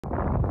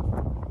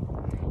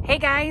Hey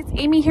guys,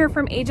 Amy here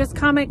from Aegis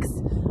Comics,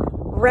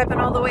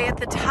 repping all the way at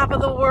the top of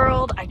the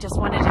world. I just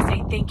wanted to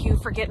say thank you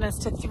for getting us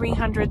to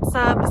 300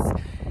 subs.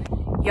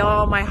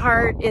 Y'all, my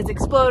heart is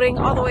exploding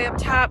all the way up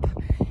top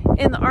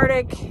in the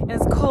Arctic, and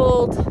it's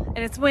cold and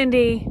it's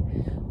windy,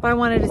 but I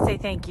wanted to say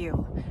thank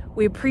you.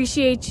 We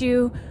appreciate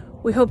you.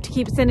 We hope to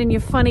keep sending you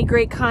funny,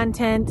 great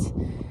content,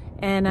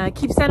 and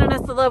keep sending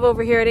us the love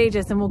over here at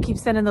Aegis, and we'll keep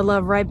sending the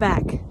love right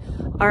back.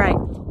 All right,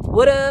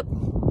 what up?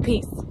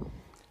 Peace.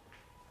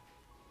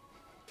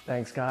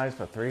 Thanks guys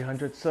for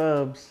 300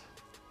 subs.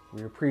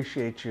 We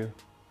appreciate you.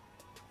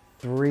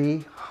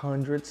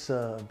 300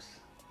 subs.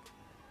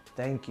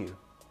 Thank you.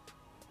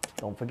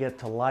 Don't forget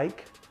to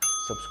like,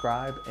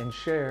 subscribe, and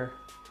share.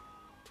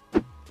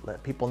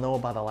 Let people know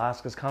about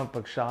Alaska's Comic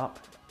Book Shop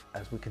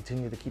as we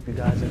continue to keep you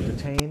guys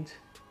entertained.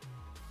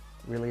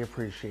 Really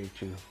appreciate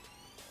you.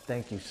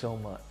 Thank you so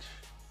much.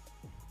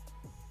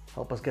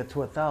 Help us get to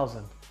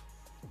 1,000.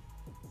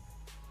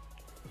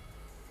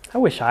 I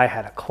wish I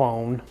had a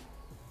clone.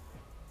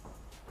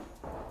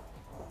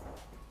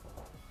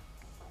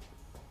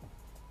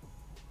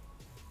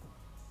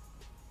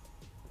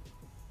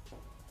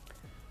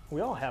 We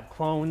all have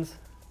clones.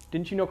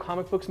 Didn't you know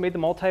comic books made the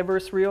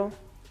multiverse real?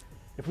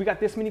 If we got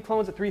this many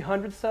clones at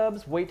 300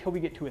 subs, wait till we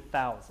get to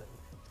 1,000.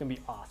 It's gonna be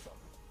awesome.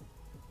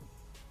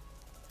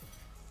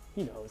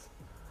 He knows.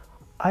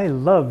 I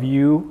love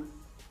you.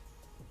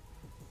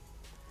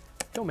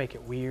 Don't make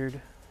it weird.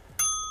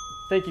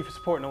 Thank you for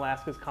supporting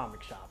Alaska's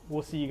Comic Shop.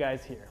 We'll see you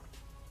guys here.